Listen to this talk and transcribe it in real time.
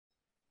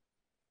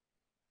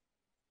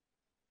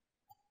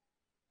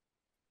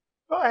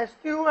So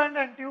HTU and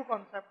NTU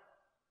concept.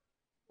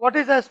 What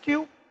is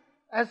HTU?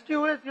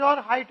 HTU is your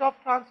height of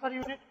transfer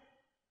unit.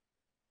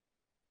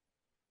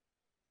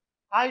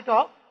 Height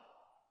of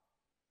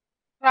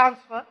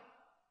transfer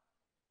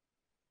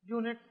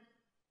unit.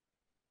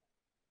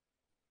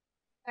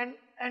 And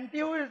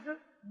NTU is the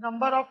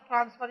number of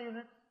transfer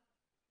units.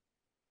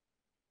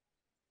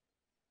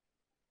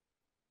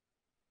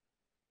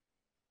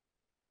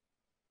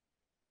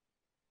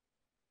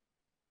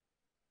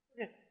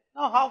 Okay.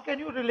 Now how can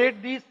you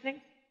relate these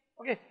things?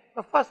 Okay.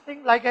 The first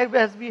thing, like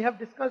as we have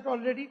discussed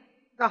already,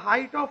 the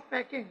height of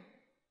packing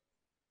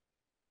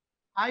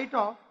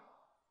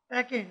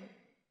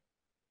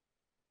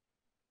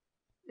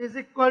is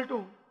equal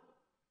to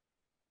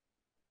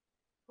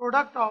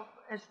product of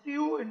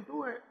HTU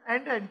into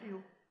and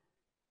NTU.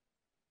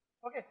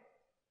 Okay.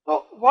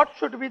 So what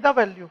should be the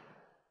value?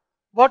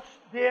 What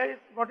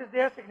is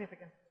their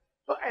significance?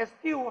 So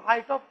HTU,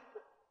 height of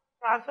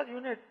transfer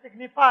unit,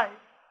 signifies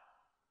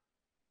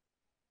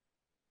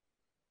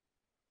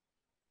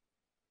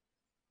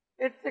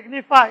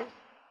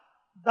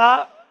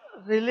the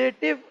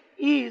relative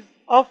ease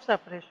of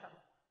separation.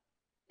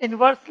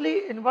 Inverse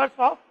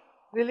of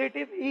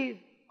relative ease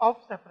of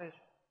separation.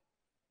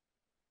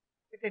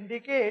 It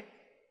indicates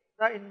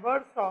the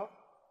inverse of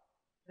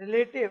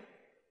relative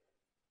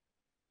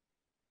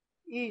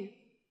ease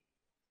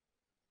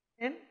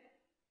in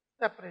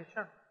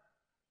separation.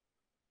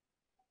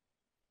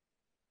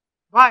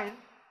 While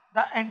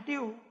the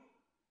NTU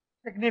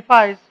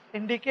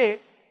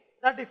indicates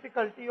the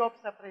difficulty of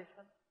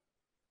separation.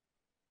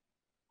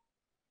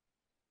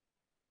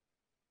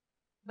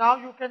 Now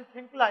you can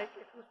think like,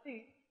 if you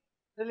see,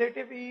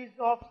 relative ease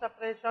of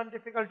separation,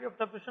 difficulty of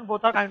separation,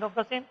 both are kind of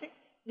the same thing.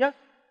 Yes.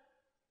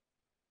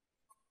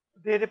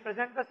 They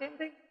represent the same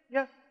thing.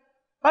 Yes.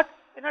 But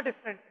in a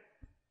different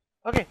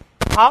way. Okay.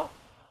 How?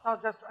 Now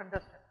just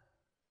understand.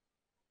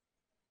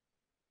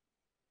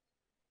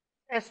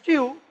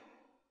 HTU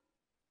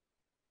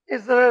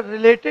is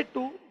related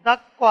to the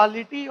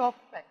quality of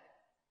packing.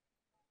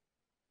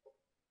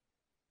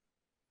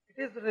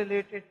 It is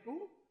related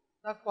to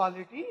the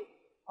quality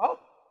of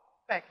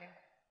packing.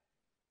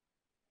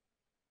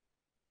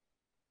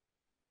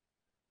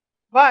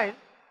 While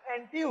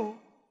NTU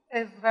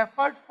is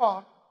referred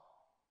for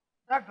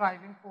the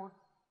driving force.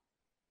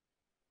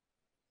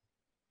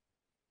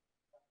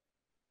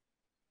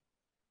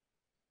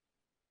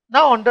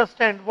 Now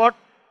understand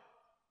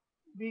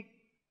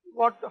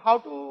how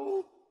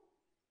to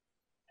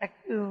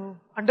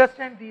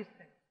understand these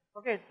things.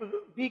 Okay, so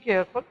be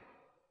careful.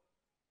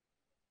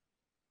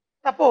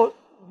 Suppose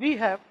we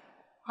have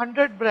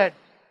 100 breads.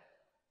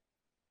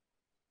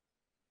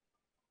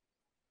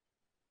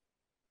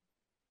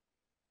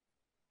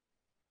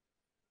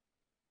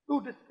 To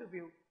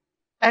distribute,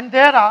 and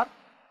there are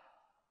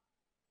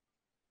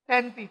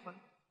 10 people,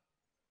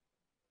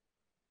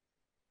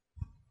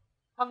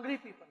 hungry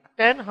people,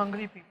 10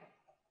 hungry people.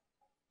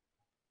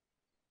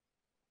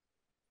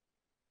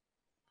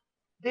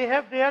 They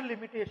have their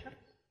limitations,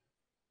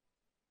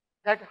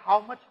 that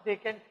how much they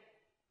can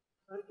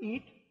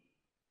eat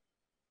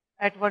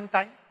at one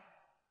time.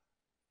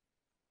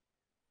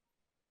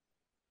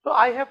 So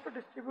I have to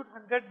distribute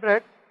 100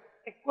 breads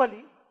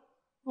equally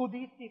to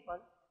these people,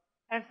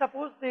 and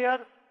suppose their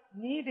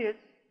need is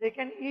they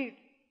can eat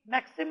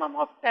maximum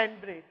of 10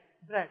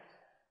 breads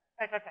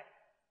at a time.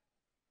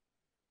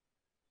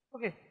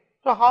 Okay,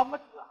 so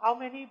how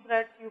many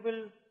breads you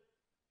will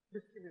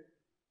distribute?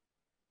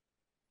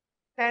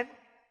 10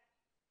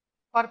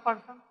 per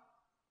person.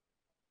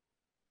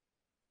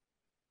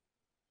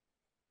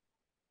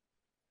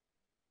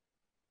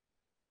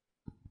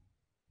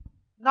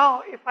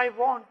 Now if I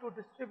want to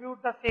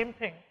distribute the same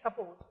thing,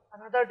 suppose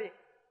another day,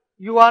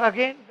 you are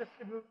again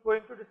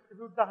going to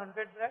distribute the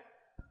 100 bread.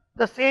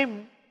 The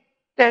same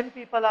 10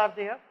 people are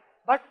there,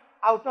 but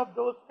out of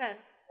those 10,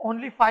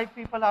 only 5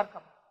 people are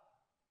coming.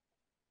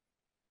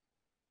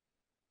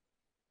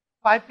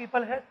 5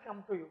 people has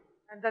come to you,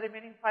 and the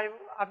remaining 5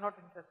 are not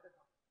interested,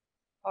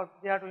 or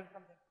they are doing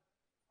something.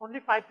 Only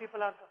 5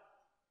 people are coming.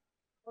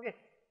 Okay.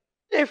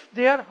 If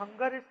their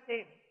hunger is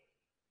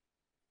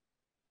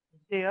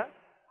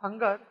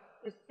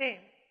same,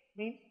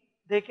 means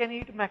they can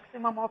eat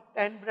maximum of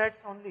 10 breads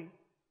only,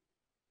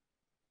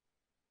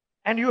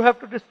 and you have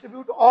to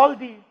distribute all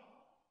these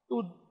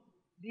to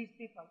these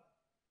people.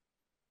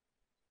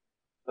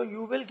 So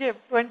you will give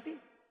 20,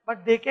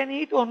 but they can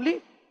eat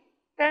only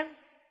 10.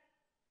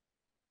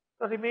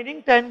 So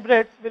remaining 10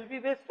 breads will be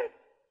wasted.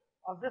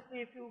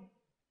 Obviously, if you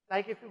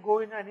go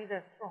in any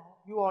restaurant,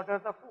 you order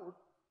the food,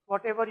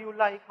 whatever you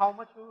like, how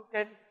much you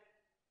can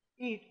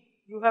eat,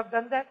 you have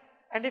done that.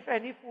 And if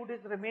any food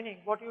is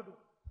remaining, what you do?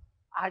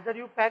 Either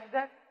you pack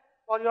that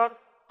for your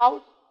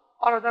house,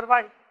 or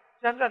otherwise,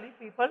 generally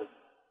people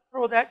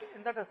throw that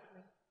in the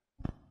dustbin.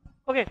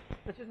 Okay,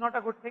 which is not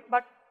a good thing,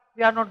 but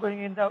we are not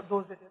going in those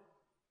details.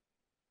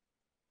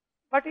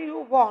 But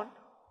you want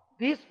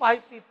these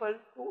 5 people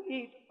to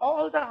eat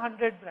all the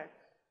 100 breads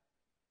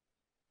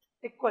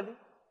equally.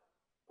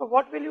 So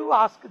what will you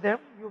ask them?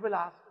 You will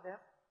ask them,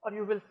 or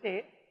you will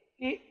say,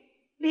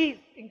 please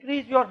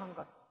increase your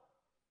hunger.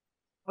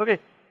 Okay,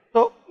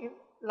 so in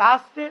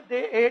last day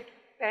they ate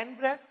 10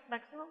 breads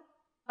maximum.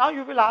 Now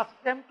you will ask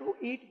them to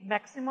eat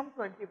maximum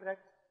 20 breads.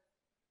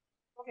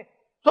 Okay,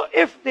 so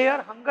if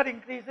their hunger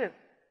increases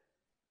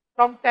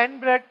from 10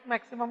 breads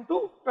maximum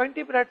to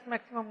 20 breads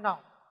maximum now,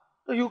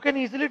 so you can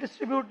easily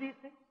distribute these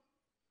things.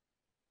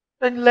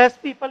 Then less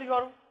people,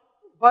 your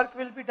work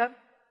will be done.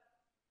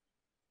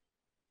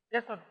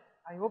 Yes or no?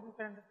 I hope you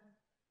can understand.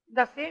 In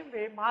the same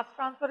way, mass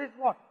transfer is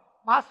what?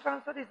 Mass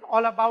transfer is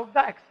all about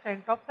the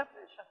extent of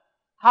separation.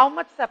 How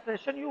much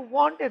separation you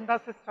want in the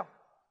system.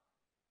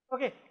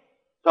 Okay.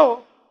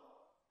 So,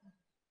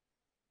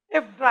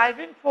 if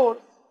driving force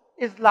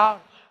is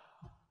large,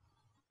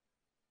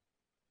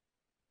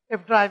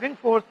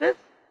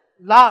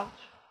 large,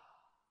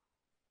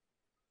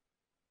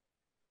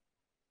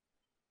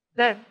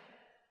 then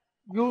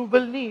you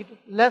will need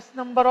less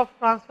number of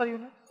transfer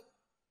units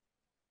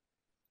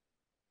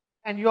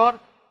and your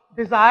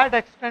desired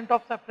extent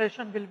of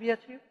separation will be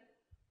achieved.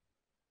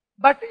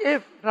 But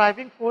if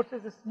driving force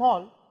is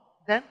small,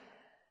 then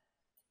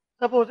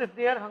suppose if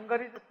their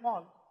hunger is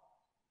small,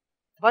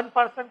 one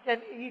person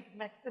can eat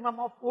maximum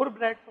of 4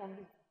 breads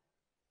only.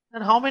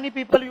 Then how many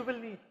people you will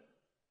need?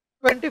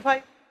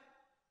 25.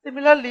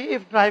 Similarly,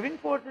 if driving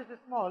force is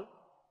small,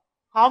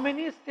 how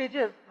many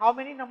stages, how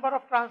many number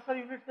of transfer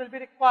units will be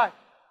required?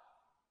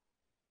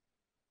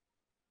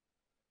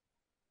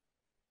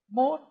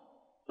 More.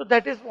 So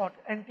that is what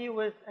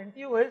NTU is.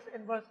 NTU is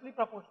inversely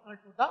proportional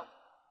to the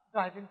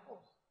driving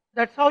force.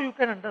 That's how you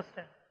can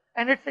understand.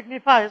 And it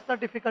signifies the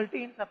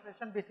difficulty in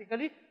separation.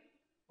 Basically,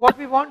 what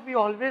we want, we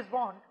always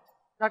want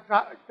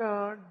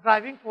the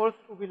driving force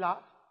to be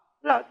large.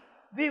 Plus,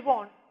 we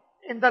want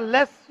in the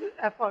less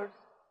efforts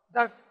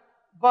that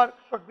work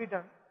should be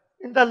done.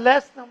 In the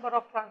less number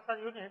of transfer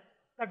units,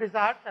 the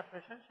desired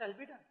separation shall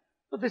be done.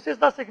 So this is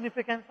the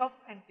significance of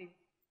NTU.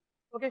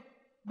 Okay,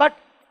 but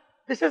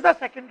this is the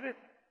secondary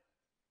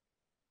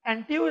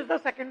thing. NTU is the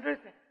secondary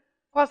thing.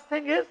 First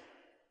thing is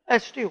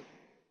HTU.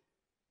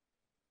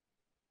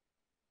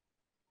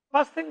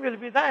 First thing will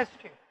be the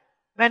HTU.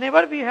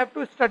 Whenever we have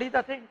to study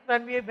the things,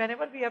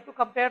 whenever we have to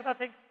compare the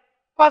things,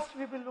 first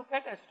we will look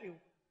at HTU.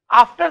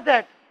 After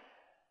that,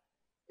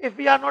 if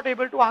we are not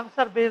able to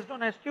answer based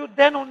on HTU,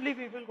 then only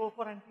we will go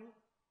for NTU.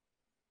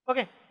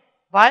 Okay.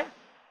 Why?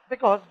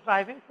 Because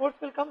driving force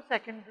will come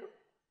second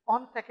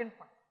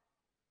point.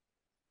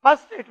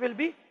 First, it will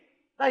be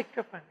the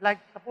equipment. Like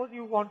suppose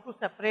you want to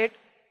separate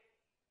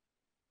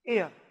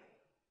air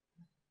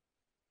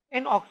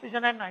in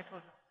oxygen and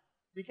nitrogen.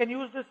 We can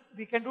use this,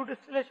 we can do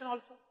distillation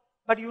also.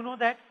 But you know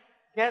that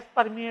gas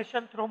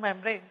permeation through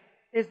membrane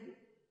is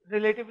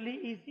relatively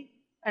easy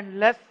and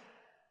less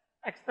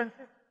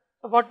expensive.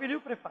 So what will you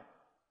prefer?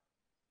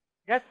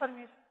 Gas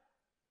permeation.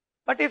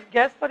 But if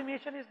gas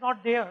permeation is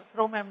not there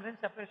through membrane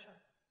separation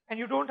and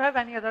you don't have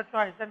any other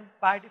choice, then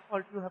by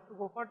default you have to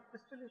go for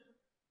distillation.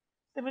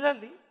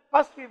 Similarly,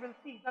 first we will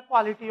see the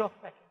quality of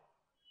packing.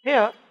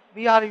 Here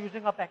we are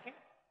using a packing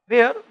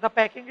where the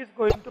packing is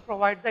going to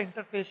provide the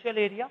interfacial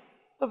area.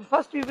 So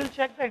first we will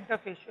check the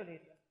interfacial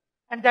area,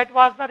 and that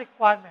was the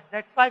requirement.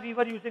 That's why we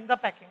were using the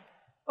packing.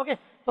 Okay,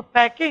 so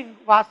packing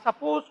was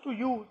supposed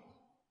to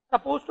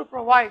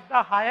provide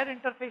the higher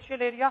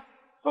interfacial area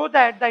so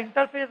that the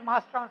interface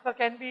mass transfer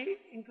can be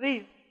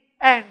increased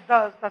and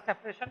thus the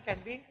separation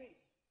can be increased.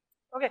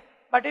 Okay,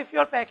 but if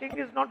your packing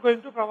is not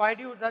going to provide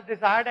you the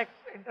desired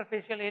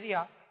interfacial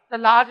area, the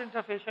large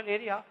interfacial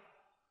area,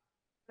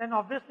 then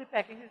obviously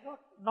packing is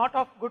not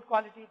of good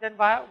quality. Then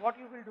what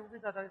you will do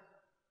with others?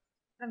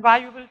 Then why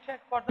you will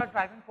check for the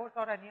driving force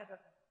or any other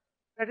thing?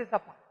 That is the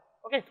point.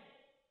 Okay.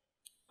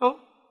 So,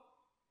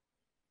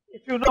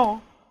 if you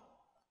know,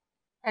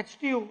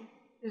 HTU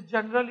is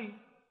generally,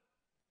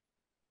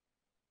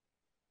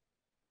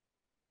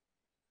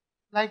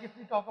 like if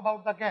we talk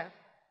about the gas,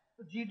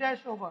 so G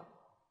dash over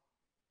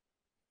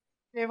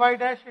KY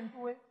dash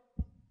into A.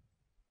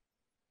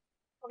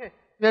 Okay,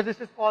 where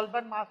this is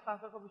Colburn mass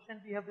transfer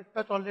coefficient, we have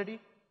discussed already.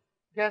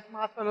 Gas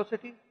mass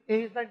velocity,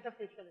 A is the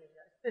interfacial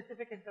area,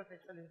 specific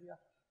interfacial area.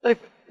 So if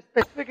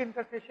specific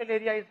interfacial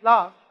area is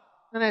large,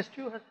 then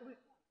HTU has to be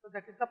small. So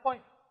that is the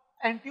point.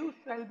 NTU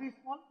shall be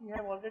small, we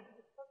have already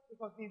discussed,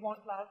 because we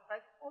want large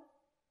type force.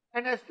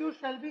 And HTU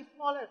shall be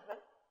small as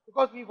well,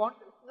 because we want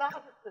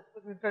large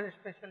specific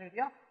interfacial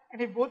area.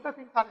 And if both the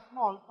things are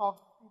small, so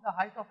obviously the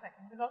height of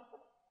packing will also.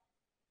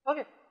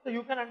 Okay, so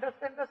you can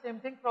understand the same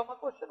thing from a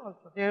question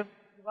also. There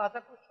was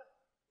a question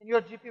in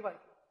your GPY.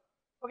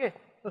 Okay,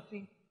 so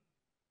see.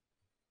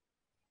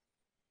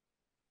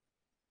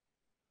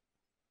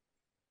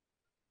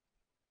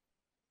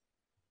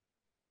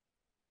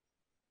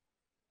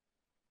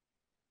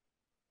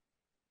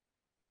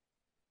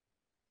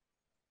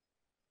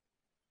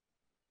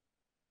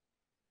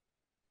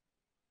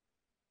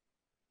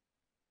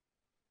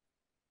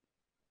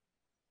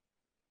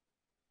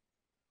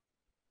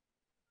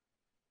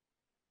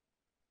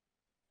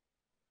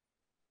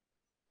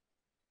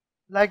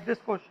 Like this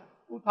question,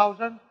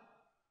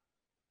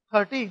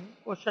 2013,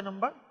 question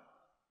number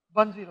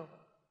 101.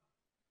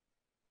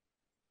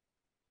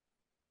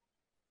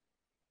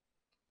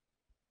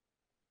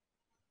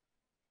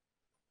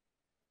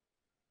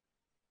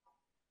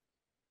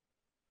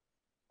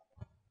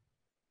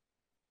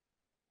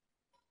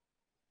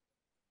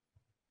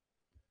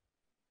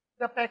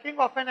 The packing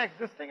of an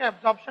existing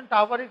absorption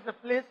tower is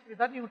replaced with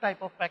a new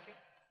type of packing.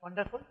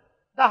 Wonderful.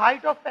 The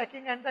height of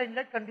packing and the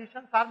inlet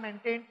conditions are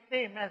maintained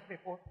same as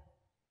before.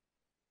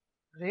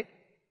 Great.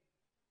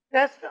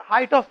 Test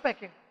height of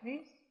packing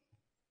means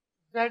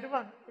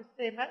Z1 is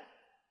same as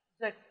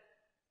Z2.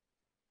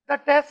 The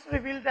test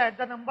revealed that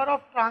the number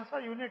of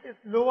transfer unit is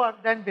lower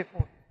than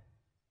before.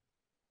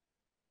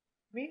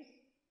 Means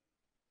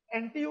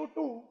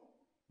NTU2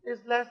 is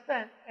less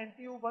than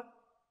NTU1.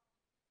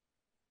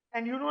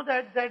 And you know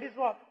that Z is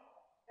what?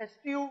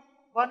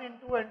 HTU1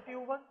 into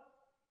NTU1.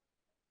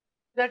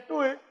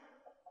 Z2 is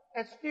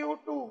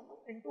HTU2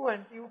 into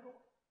NTU2.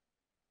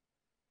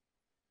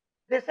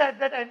 They said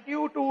that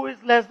NTU2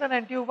 is less than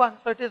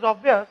NTU1, so it is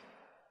obvious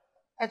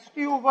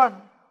HTU1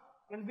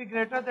 will be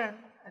greater than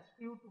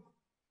HTU2.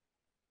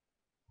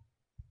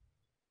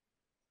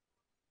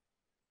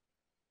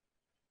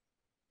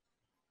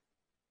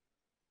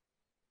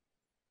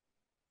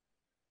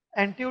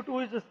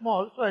 NTU2 is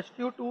small, so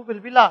HTU2 will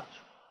be large.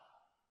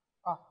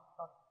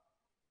 Sorry.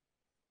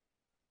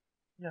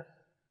 Yes.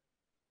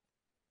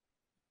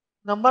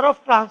 Number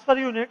of transfer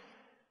units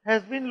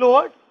has been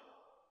lowered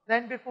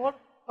than before.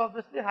 So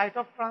obviously height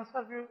of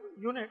transfer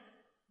unit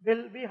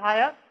will be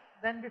higher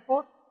than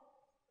before.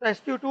 So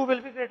HTU2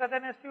 will be greater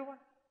than HTU1.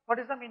 What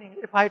is the meaning?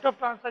 If height of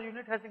transfer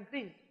unit has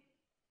increased,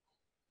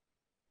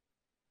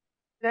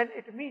 then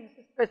it means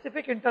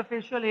specific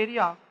interfacial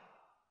area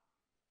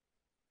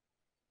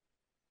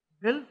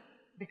will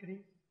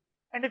decrease.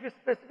 And if a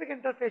specific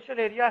interfacial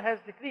area has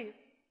decreased,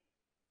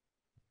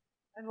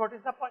 then what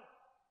is the point?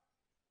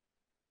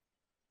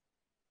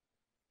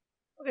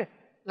 Okay,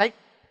 like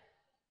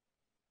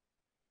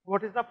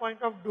what is the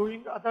point of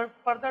doing other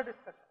further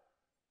discussion?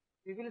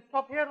 We will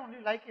stop here only.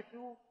 Like if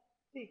you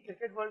see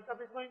Cricket World Cup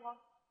is going on,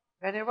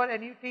 whenever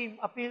any team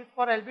appeals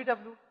for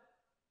LBW,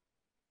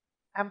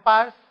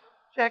 umpires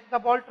check the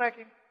ball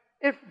tracking.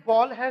 If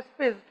ball has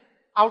pitched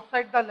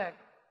outside the leg,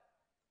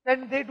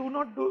 then they do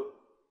not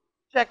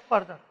check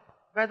further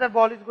whether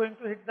ball is going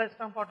to hit the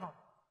stump or not.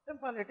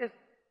 Simple, it is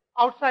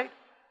outside.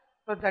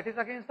 So that is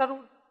against the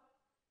rule.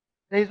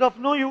 There is of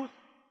no use.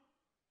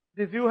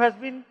 Review has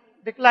been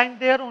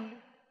declined there only.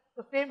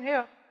 So same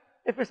here.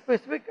 If a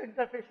specific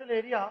interfacial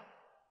area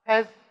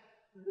has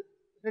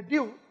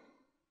reduced,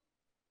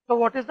 so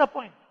what is the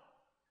point?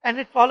 And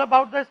it's all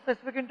about the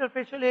specific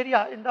interfacial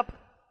area in the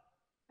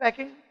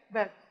packing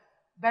bags,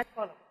 back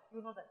column.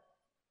 You know that.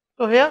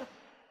 So here,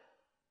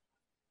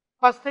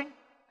 first thing,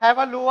 have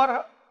a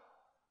lower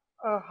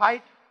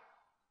height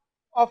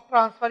of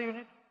transfer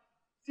unit.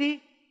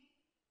 C,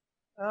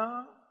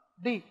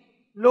 D,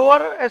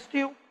 lower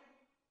STU.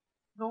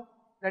 No,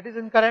 that is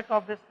incorrect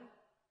obviously.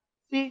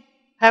 C,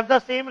 have the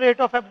same rate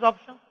of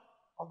absorption.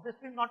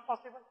 Obviously not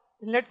possible.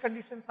 Inlet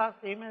conditions are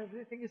same,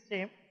 everything is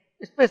same.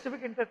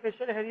 Specific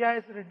interfacial area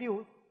is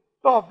reduced.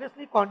 So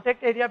obviously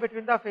contact area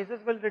between the phases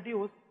will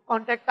reduce.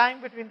 Contact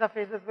time between the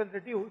phases will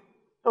reduce.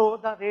 So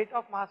the rate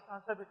of mass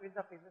transfer between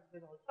the phases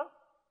will also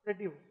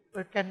reduce.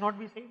 So it cannot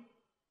be same.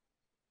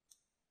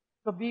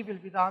 So B will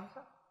be the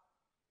answer.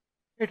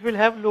 It will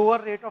have lower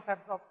rate of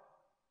absorption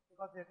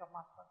because rate of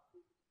mass transfer.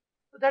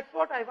 So that's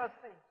what I was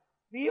saying.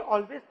 We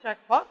always check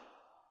for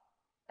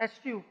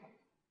HTU.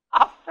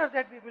 After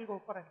that we will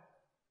go for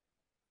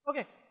NTU.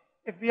 Okay.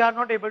 If we are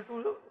not able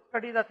to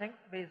study the things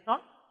based on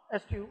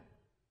STU,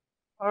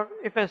 or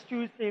if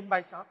STU is same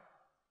by chance,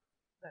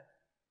 then.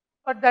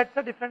 But that's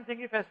a different thing.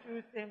 If STU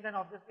is same, then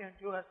obviously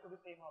NTU has to be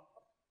same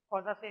also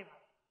for the same.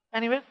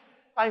 Anyways,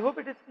 I hope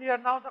it is clear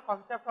now the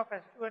concept of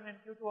HTU and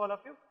NTU to all of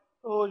you.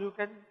 So you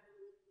can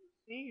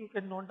see, you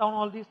can note down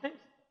all these things,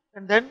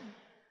 and then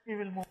we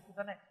will move to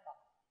the next.